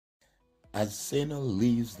As Sena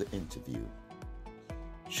leaves the interview,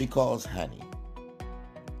 she calls Hanny.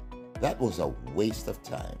 That was a waste of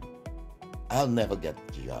time. I'll never get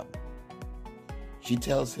the job. She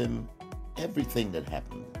tells him everything that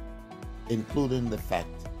happened, including the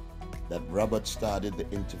fact that Robert started the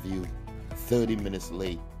interview 30 minutes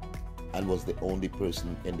late and was the only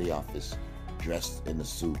person in the office dressed in a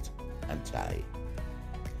suit and tie.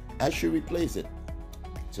 As she replays it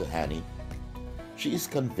to Hanny, she is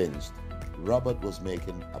convinced Robert was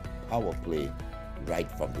making a power play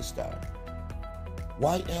right from the start.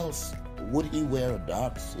 Why else would he wear a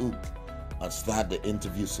dark suit and start the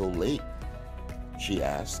interview so late? She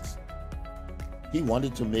asks. He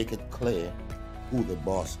wanted to make it clear who the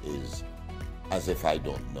boss is, as if I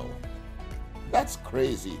don't know. That's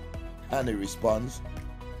crazy, Hanny responds.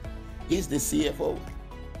 He's the CFO,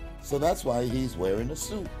 so that's why he's wearing a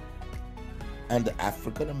suit. And the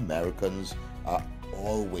African Americans are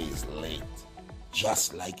always late,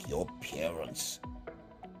 just like your parents.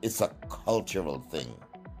 It's a cultural thing.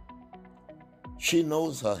 She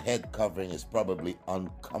knows her head covering is probably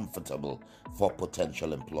uncomfortable for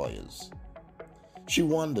potential employers. She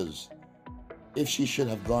wonders if she should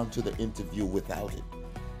have gone to the interview without it.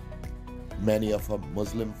 Many of her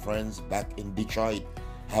Muslim friends back in Detroit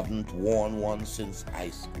haven't worn one since high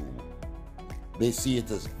school. They see it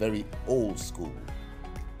as very old school.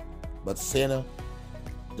 But Sena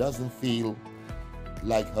doesn't feel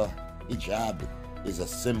like her hijab is a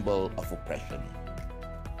symbol of oppression.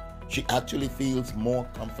 She actually feels more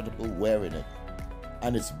comfortable wearing it,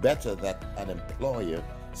 and it's better that an employer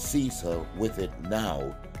sees her with it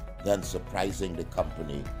now than surprising the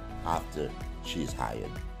company after she's hired.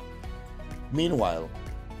 Meanwhile,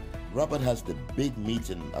 Robert has the big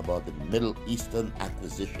meeting about the Middle Eastern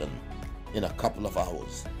acquisition in a couple of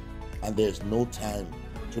hours, and there's no time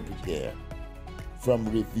to prepare. From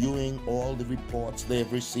reviewing all the reports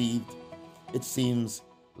they've received, it seems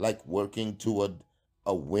like working toward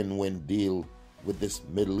a win-win deal with this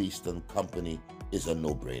Middle Eastern company is a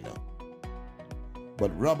no-brainer.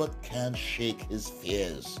 But Robert can't shake his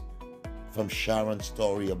fears from Sharon's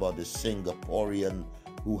story about the Singaporean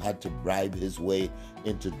who had to bribe his way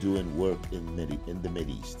into doing work in the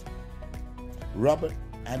Mideast. Robert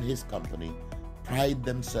and his company pride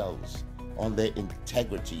themselves on their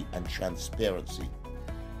integrity and transparency.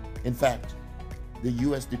 In fact, the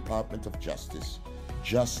U.S. Department of Justice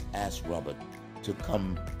just asked Robert to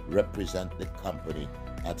come represent the company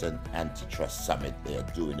at an antitrust summit they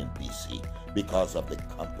are doing in D.C. because of the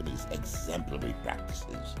company's exemplary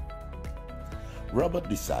practices. Robert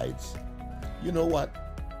decides, you know what?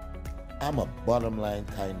 I'm a bottom line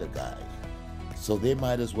kind of guy, so they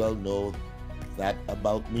might as well know that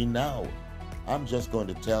about me now. I'm just going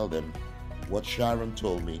to tell them what Sharon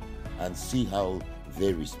told me and see how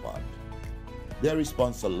they respond. Their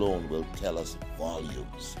response alone will tell us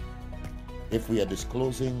volumes. If we are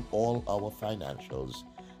disclosing all our financials,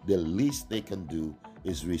 the least they can do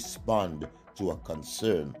is respond to a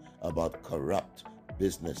concern about corrupt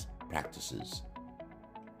business practices.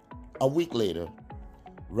 A week later,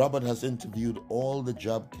 Robert has interviewed all the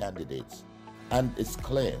job candidates, and it's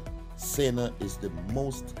clear Sena is the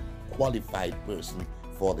most qualified person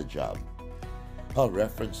for the job. Her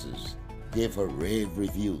references gave her rave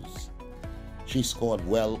reviews. She scored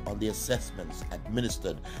well on the assessments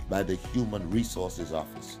administered by the Human Resources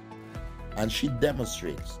Office, and she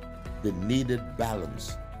demonstrates the needed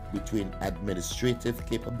balance between administrative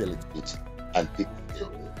capabilities and people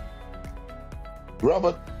skills.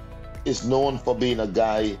 Robert is known for being a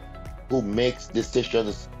guy who makes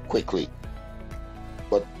decisions quickly,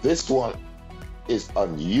 but this one is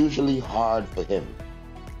unusually hard for him.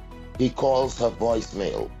 He calls her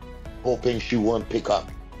voicemail, hoping she won't pick up.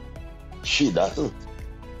 She doesn't.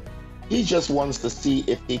 He just wants to see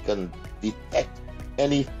if he can detect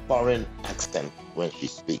any foreign accent when she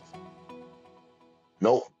speaks.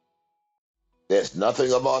 No, there's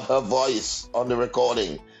nothing about her voice on the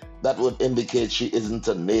recording that would indicate she isn't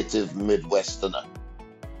a native Midwesterner.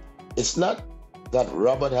 It's not that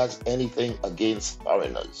Robert has anything against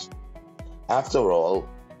foreigners. After all,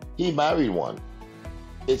 he married one.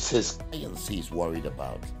 It's his clients he's worried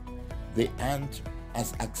about. They aren't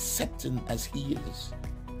as accepting as he is.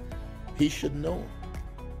 He should know.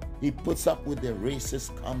 He puts up with their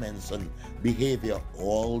racist comments and behavior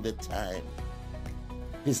all the time.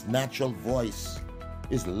 His natural voice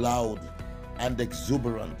is loud and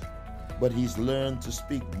exuberant, but he's learned to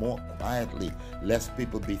speak more quietly, lest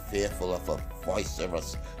people be fearful of a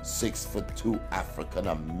vociferous 6'2"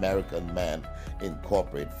 African-American man in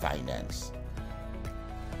corporate finance.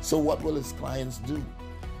 So what will his clients do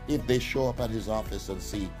if they show up at his office and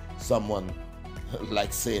see someone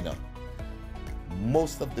like Sena.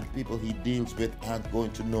 Most of the people he deals with aren't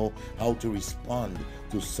going to know how to respond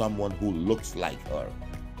to someone who looks like her.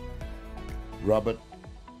 Robert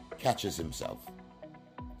catches himself.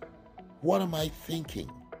 What am I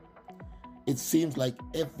thinking? It seems like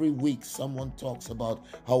every week someone talks about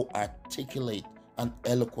how articulate and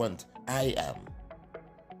eloquent I am.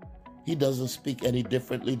 He doesn't speak any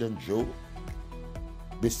differently than Joe,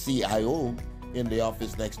 the CIO in the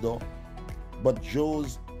office next door. But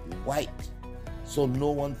Joe's white, so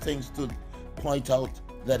no one thinks to point out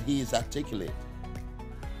that he is articulate.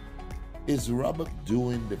 Is Robert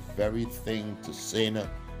doing the very thing to Sena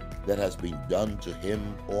that has been done to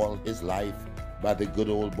him all his life by the good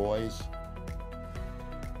old boys?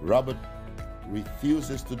 Robert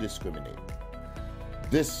refuses to discriminate.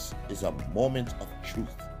 This is a moment of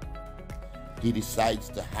truth. He decides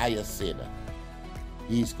to hire Sena.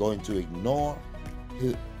 He's going to ignore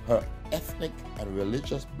her ethnic and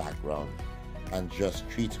religious background and just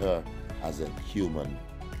treat her as a human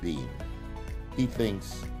being. He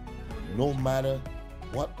thinks no matter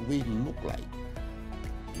what we look like,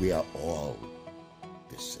 we are all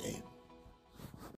the same.